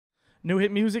New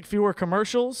hit music, fewer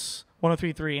commercials.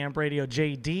 103.3 Amp Radio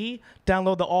JD.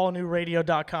 Download the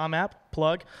allnewradio.com app.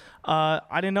 Plug. I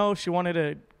didn't know if she wanted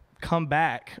to come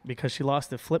back because she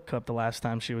lost the Flip Cup the last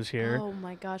time she was here. Oh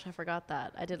my gosh, I forgot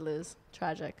that. I did lose.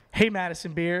 Tragic. Hey,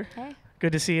 Madison Beer. Hey.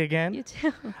 Good to see you again. You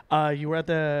too. You were at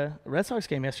the Red Sox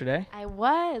game yesterday. I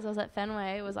was at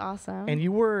Fenway. It was awesome. And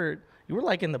you were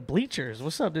like in the bleachers.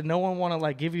 What's up? Did no one want to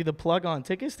like give you the plug on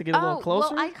tickets to get a little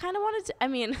closer? Well, I kind of wanted to. I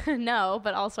mean, no,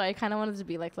 but also I kind of wanted to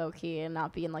be like low key and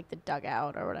not be in like the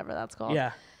dugout or whatever that's called.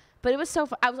 Yeah. But it was so.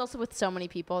 I was also with so many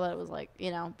people that it was like,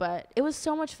 but it was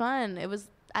so much fun.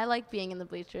 I like being in the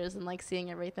bleachers and like seeing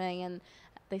everything. And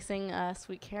they sing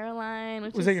 "Sweet Caroline."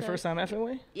 Was that your first time at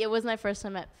Fenway? It was my first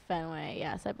time at Fenway.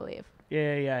 Yes, I believe.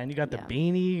 Yeah, and you got the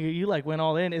beanie. You like went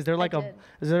all in. Is there like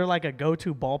a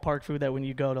go-to ballpark food that when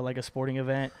you go to like a sporting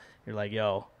event, you're like,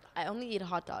 yo? I only eat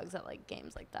hot dogs at like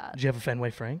games like that. Did you have a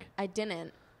Fenway Frank? I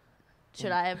didn't.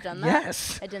 Should I have done that?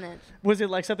 Yes. I didn't. Was it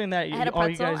like something that I had a pretzel all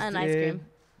you guys and did? Ice cream.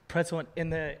 Pretzel in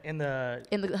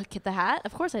the hat?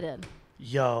 Of course I did.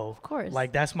 Yo, of course.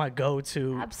 Like that's my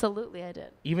go-to. Absolutely, I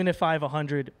did. Even if I have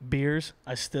 100 beers,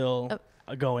 I still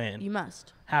go in. You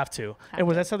must have to. And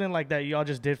was that something like that y'all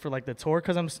just did for like the tour?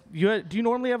 Because do you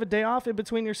normally have a day off in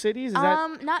between your cities?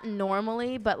 Not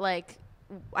normally, but like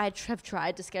I have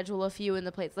tried to schedule a few in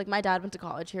the place. Like my dad went to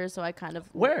college here, so I kind of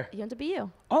Where? He went to BU.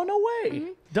 Oh no way!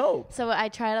 Mm-hmm. Dope. So I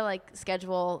try to like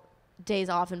schedule days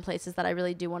off in places that I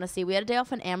really do want to see. We had a day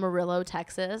off in Amarillo,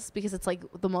 Texas, because it's like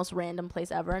the most random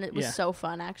place ever, and it was so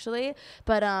fun actually.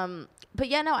 But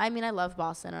yeah, no, I mean I love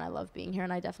Boston and I love being here,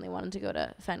 and I definitely wanted to go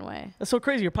to Fenway. That's so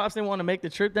crazy. Your pops didn't want to make the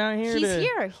trip down here. He's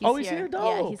here. He's here. Dope.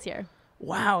 Yeah, he's here.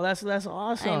 Wow, that's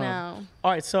awesome. I know.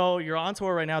 All right, so you're on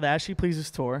tour right now, the As She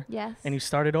Pleases tour. Yes. And you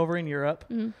started over in Europe.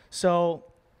 Mm-hmm. So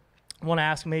I want to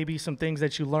ask maybe some things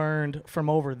that you learned from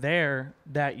over there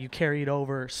that you carried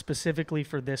over specifically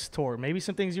for this tour. Maybe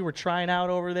some things you were trying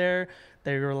out over there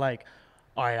that you were like,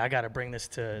 all right, I got to bring this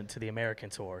to the American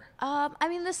tour. I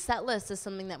mean, the set list is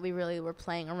something that we really were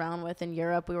playing around with in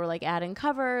Europe. We were like adding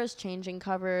covers, changing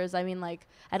covers. I mean, like,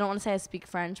 I don't want to say I speak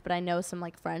French, but I know some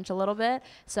like French a little bit.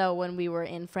 So when we were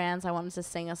in France, I wanted to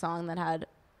sing a song that had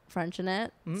French in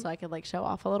it, so I could like show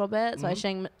off a little bit. So I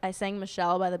sang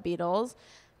Michelle by the Beatles,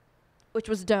 which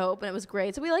was dope, and it was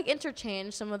great. So we like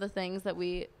interchanged some of the things that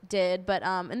we did, but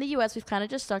in the U.S. we've kind of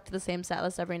just stuck to the same set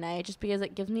list every night, just because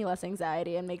it gives me less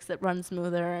anxiety and makes it run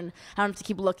smoother, and I don't have to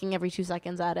keep looking every 2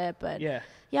 seconds at it. But yeah,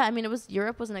 I mean,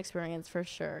 Europe was an experience for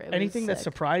sure. Anything that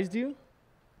surprised you?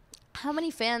 How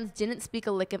many fans didn't speak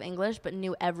a lick of English but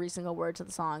knew every single word to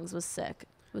the songs was sick.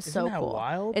 It was so cool. Isn't that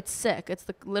wild? It's sick. It's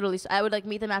literally. I would like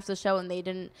meet them after the show, and they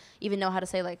didn't even know how to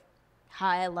say like,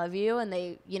 "Hi, I love you," and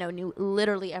they, knew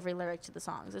literally every lyric to the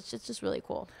songs. It's just really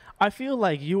cool. I feel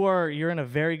like you're in a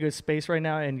very good space right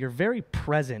now, and you're very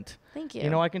present. Thank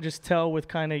you. I can just tell with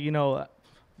kind of,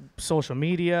 social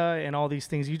media and all these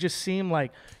things. You just seem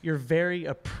like you're very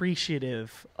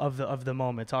appreciative of the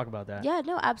moment. Talk about that. Yeah,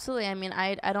 no, absolutely. I mean,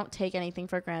 I don't take anything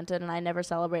for granted, and I never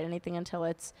celebrate anything until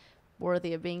it's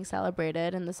worthy of being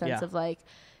celebrated, in the sense of like,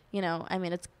 I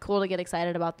mean, it's cool to get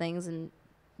excited about things and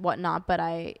whatnot, but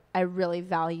I really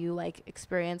value like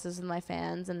experiences with my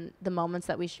fans and the moments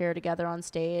that we share together on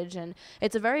stage, and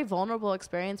it's a very vulnerable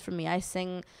experience for me. I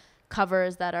sing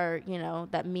covers that are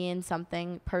that mean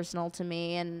something personal to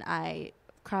me, and I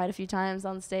cried a few times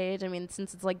on stage. I mean,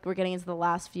 since it's like we're getting into the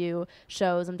last few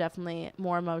shows, I'm definitely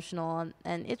more emotional,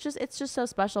 and it's just so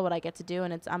special what I get to do,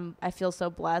 and I feel so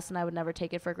blessed, and I would never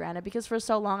take it for granted, because for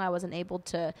so long I wasn't able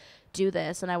to do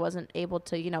this, and I wasn't able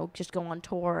to just go on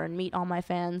tour and meet all my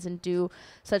fans and do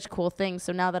such cool things.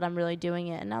 So now that I'm really doing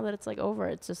it, and now that it's like over,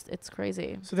 it's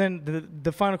crazy. So then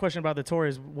the final question about the tour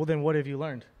is, well, then what have you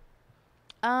learned?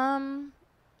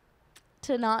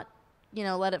 To not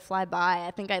let it fly by.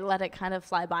 I think I let it kind of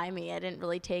fly by me. I didn't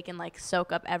really take and like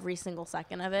soak up every single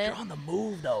second of it. You're on the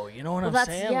move though. You know what I'm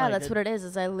saying? Yeah, that's what it is.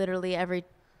 Is I literally every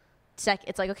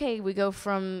it's like, okay, we go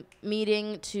from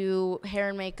meeting to hair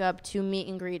and makeup to meet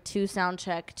and greet to sound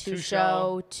check to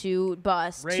show to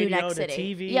bus radio, to next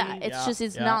city. TV. Yeah, it's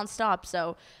nonstop.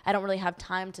 So I don't really have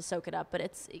time to soak it up. But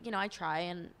it's I try,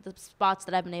 and the spots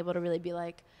that I've been able to really be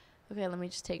like, okay, let me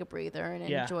just take a breather and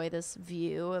enjoy this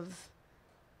view of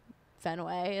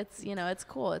Fenway. It's it's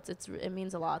cool. It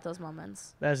means a lot, those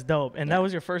moments. That's dope. And that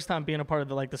was your first time being a part of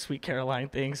the Sweet Caroline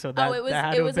thing. So that it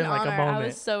was been an like honor. a moment. I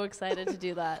was so excited to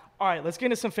do that. All right, let's get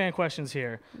into some fan questions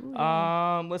here.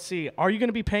 Let's see. Are you going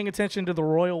to be paying attention to the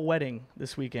royal wedding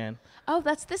this weekend? Oh,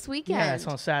 that's this weekend. Yeah, it's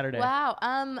on Saturday. Wow.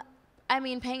 I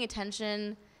mean, paying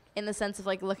attention in the sense of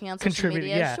like looking on social Contribute,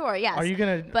 media. yeah. Sure, yes. Are you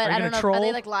gonna? But are you I don't know. troll? Are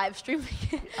they like live streaming?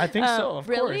 I think so. Of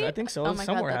really? course, I think so. Oh my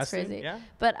Somewhere God, that's has to. crazy. Yeah.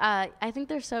 But I think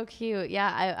they're so cute.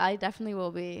 Yeah, I definitely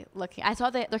will be looking. I saw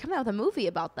they're coming out with a movie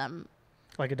about them.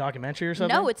 Like a documentary or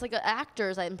something? No, it's like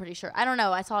actors. I'm pretty sure. I don't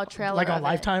know. I saw a trailer. Like on of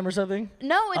Lifetime or something?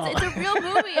 No, it's a real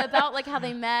movie about like how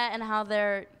they met and how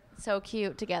they're so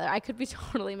cute together. I could be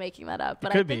totally making that up,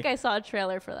 but I think I saw a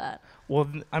trailer for that. Well,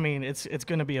 I mean, it's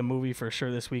going to be a movie for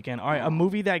sure this weekend. All right, a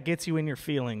movie that gets you in your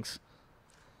feelings.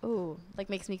 Ooh, like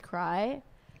makes me cry.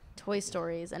 Toy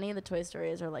Stories. Any of the Toy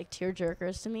Stories are like tear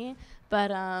jerkers to me.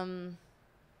 But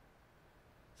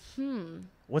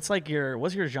What's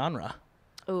your genre?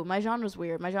 Ooh, my genre's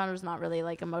weird. My genre's not really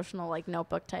like emotional, like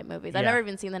Notebook type movies. Yeah. I've never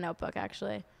even seen The Notebook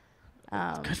actually.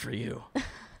 Good for you.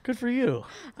 Good for you.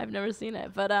 I've never seen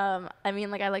it, but I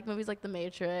mean, like I like movies like The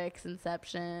Matrix,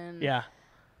 Inception. Yeah.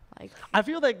 Like I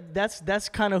feel like that's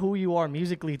kind of who you are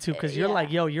musically too, because you're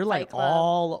like, you're Fight like Club.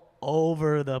 all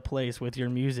over the place with your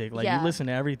music. Like you listen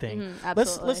to everything.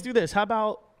 Mm-hmm, Let's do this. How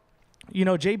about,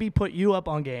 JB put you up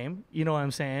on game. You know what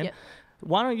I'm saying? Yep.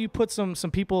 Why don't you put some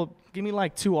people, give me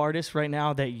like 2 artists right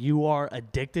now that you are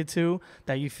addicted to,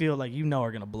 that you feel like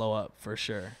are gonna blow up for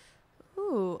sure.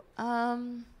 Ooh,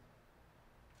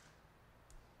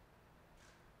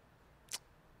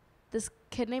 this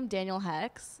kid named Daniel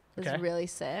Hex is really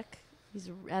sick.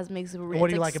 Makes what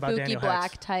do you like about spooky Daniel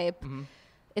black Hex? type. Mm-hmm.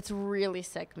 It's really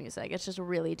sick music. It's just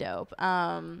really dope.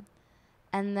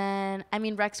 And then, I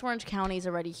mean, Rex Orange County is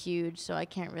already huge, so I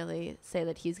can't really say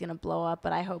that he's going to blow up,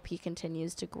 but I hope he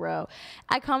continues to grow.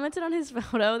 I commented on his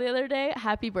photo the other day,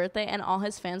 happy birthday, and all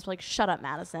his fans were like, shut up,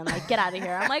 Madison. Like, get out of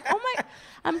here. I'm like,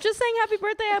 I'm just saying happy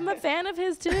birthday. I'm a fan of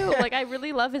his, too. Like, I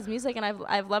really love his music, and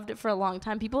I've loved it for a long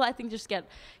time. People, I think, just get,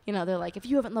 they're like, if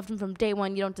you haven't loved him from day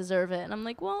one, you don't deserve it. And I'm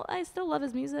like, well, I still love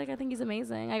his music. I think he's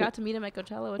amazing. I got to meet him at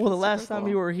Coachella, which was the last super time cool.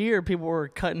 you were here, people were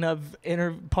cutting up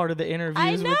part of the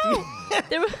interviews with you.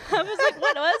 I was like,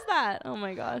 what was that? Oh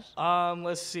my gosh.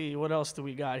 Let's see. What else do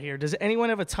we got here? Does anyone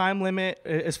have a time limit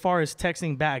as far as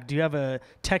texting back? Do you have a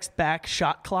text back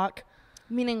shot clock?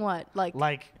 Meaning what?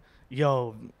 Like,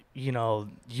 yo,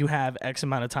 you have X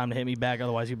amount of time to hit me back,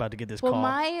 otherwise you're about to get this call.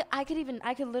 I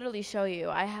could literally show you.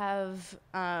 I have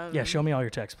yeah, show me all your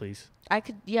texts, please. I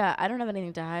don't have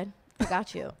anything to hide. I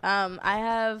got you. I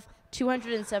have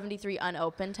 273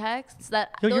 unopened texts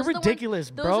that you're ridiculous,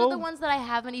 bro. Those are the ones that I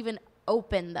haven't even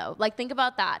opened though. Like, think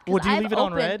about that. Well, do you leave it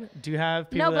on red? Do you have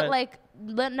people but like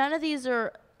none of these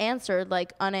are answered,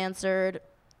 like unanswered.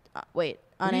 Unanswered. What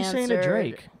are you saying to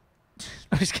Drake?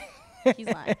 I'm just kidding. He's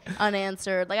lying.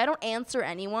 Unanswered. Like, I don't answer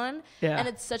anyone. Yeah. And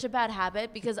it's such a bad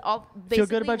habit because I'll basically... Feel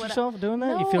good about yourself doing that?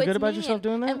 No, you feel good about mean. yourself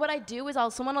doing that? And what I do is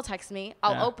someone will text me,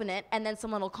 I'll open it, and then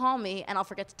someone will call me, and I'll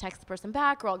forget to text the person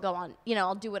back, or I'll go on,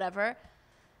 I'll do whatever.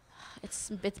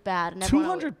 It's bad. And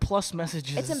 200 plus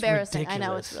messages. It's embarrassing. Ridiculous.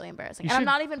 I know, it's really embarrassing. And I'm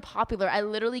not even popular. I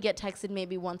literally get texted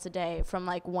maybe once a day from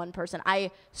like one person.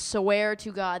 I swear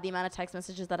to God, the amount of text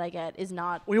messages that I get is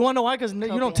not. We want to know why? Because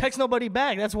you don't text nobody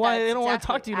back. That's why they don't want to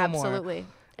talk to you no more. Absolutely.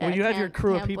 Well, you have your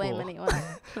crew of people. Can't blame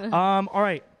anyone. All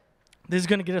right. This is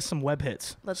gonna get us some web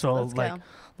hits. Let's go.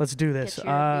 Let's do this. Get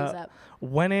your reviews up.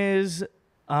 When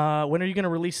are you gonna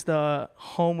release the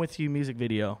Home With You music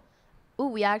video? Ooh,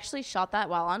 we actually shot that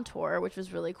while on tour, which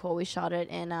was really cool. We shot it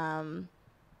in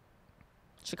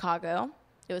Chicago.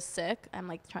 It was sick. I'm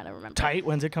like trying to remember. Tight.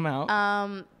 When's it come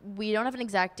out? We don't have an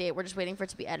exact date. We're just waiting for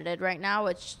it to be edited right now,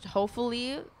 which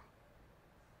hopefully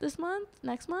this month,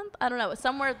 next month. I don't know.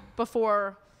 Somewhere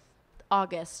before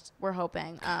August, we're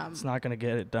hoping. It's not gonna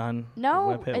get it done.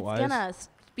 No, it's gonna.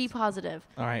 Be positive.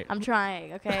 All right. I'm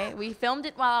trying. Okay. We filmed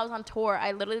it while I was on tour.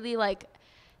 I literally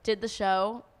did the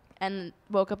show and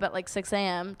woke up at 6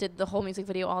 a.m. Did the whole music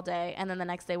video all day, and then the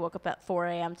next day woke up at 4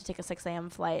 a.m. to take a 6 a.m.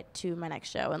 flight to my next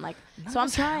show. And so I'm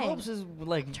trying. Helps is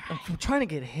I'm trying to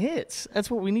get hits.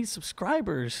 That's what we need.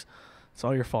 Subscribers. It's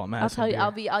all your fault, Madison. I'll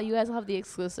tell you. You guys will have the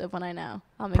exclusive when I know.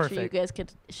 I'll make sure you guys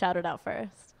could shout it out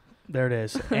first. There it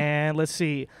is. And let's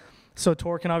see. So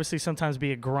tour can obviously sometimes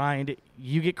be a grind.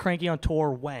 You get cranky on tour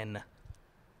when?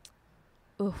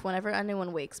 Oof, whenever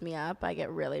anyone wakes me up, I get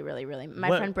really, really, really... My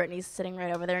friend Brittany's sitting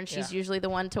right over there, and she's usually the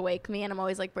one to wake me, and I'm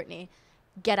always like, Brittany,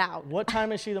 get out. What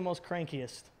time is she the most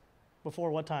crankiest? Before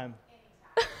what time?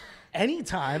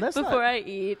 Anytime? That's before I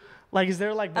eat. Is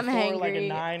there before I'm hangry. A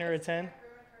 9 or a 10?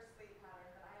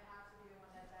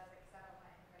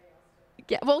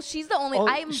 Yeah, well, she's the only.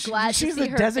 I'm glad to see her face. She's the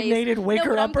designated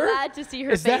waker-upper? I'm glad to see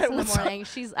her face in the morning.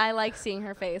 I like seeing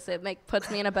her face. It puts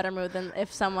me in a better mood than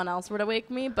if someone else were to wake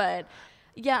me. But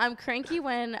yeah, I'm cranky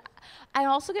when. I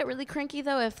also get really cranky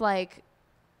though if I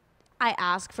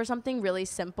ask for something really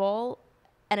simple,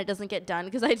 and it doesn't get done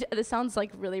because this sounds like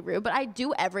really rude, but I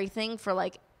do everything for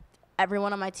like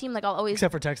everyone on my team. Like I'll always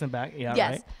except for texting back. Yeah,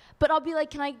 yes, right. but I'll be like,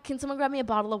 can someone grab me a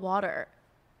bottle of water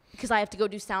because I have to go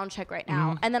do sound check right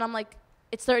now, and then I'm like,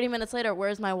 it's 30 minutes later.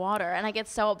 Where's my water? And I get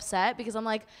so upset because I'm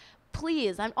like,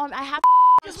 please, I have.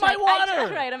 It's my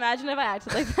water. Right, imagine if I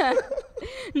acted like that.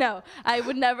 No, I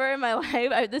would never in my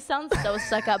life. This sounds so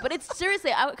stuck up, but it's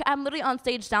seriously, I'm literally on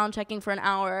stage sound checking for an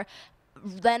hour.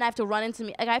 Then I have to run into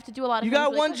me. Like I have to do a lot of You things.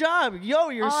 got one job. Yo,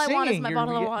 you're all singing. I want is my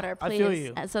bottle of water, please. I feel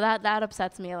you. And so that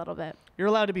upsets me a little bit. You're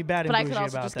allowed to be bad and but I bougie could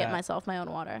also about just that. get myself my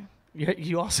own water.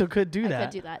 You also could do that. I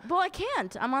could do that. Well, I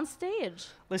can't. I'm on stage.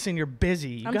 Listen, you're busy.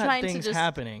 You got things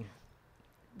happening.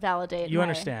 Validate. You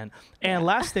understand. And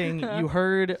last thing, you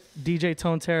heard DJ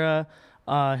Tone Terra,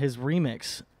 his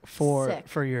remix for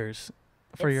yours.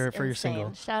 For your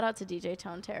single. Shout out to DJ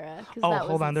Tone Terra. Oh,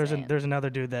 hold on. There's another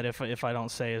dude that if I don't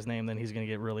say his name, then he's gonna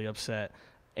get really upset.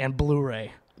 And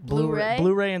Blu-ray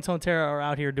and Tone Terra are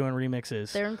out here doing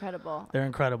remixes. They're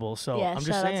incredible. So yeah, I'm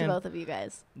just saying. Shout out to both of you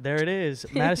guys. There it is.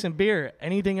 Madison Beer.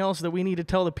 Anything else that we need to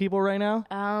tell the people right now?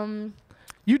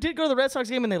 You did go to the Red Sox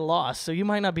game and they lost, so you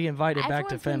might not be invited back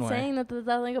to Fenway. Everyone's been saying that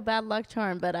that's like a bad luck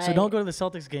charm, but so don't go to the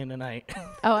Celtics game tonight.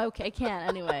 Oh, okay, I can't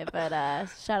anyway. But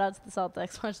shout out to the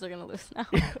Celtics. Watch, they're gonna lose now.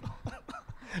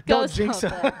 Don't jinx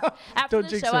it. After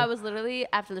the show, I was literally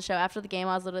after the game,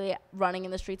 I was literally running in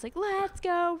the streets like, "Let's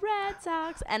go Red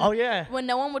Sox!" And when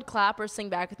no one would clap or sing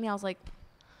back with me, I was like,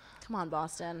 "Come on,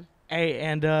 Boston." Hey,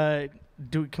 and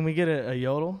can we get a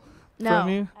yodel? No, from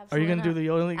you? Are you gonna do the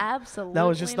yodeling? Absolutely. That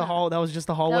was just the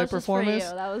hallway performance.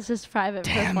 That was just private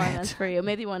performance for you.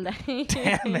 Maybe one day.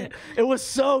 Damn it! It was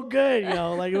so good,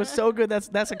 Like it was so good. That's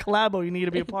a collabo you need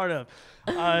to be a part of.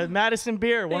 Madison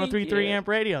Beer, 103.3 Amp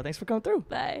Radio. Thanks for coming through.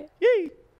 Bye. Yay.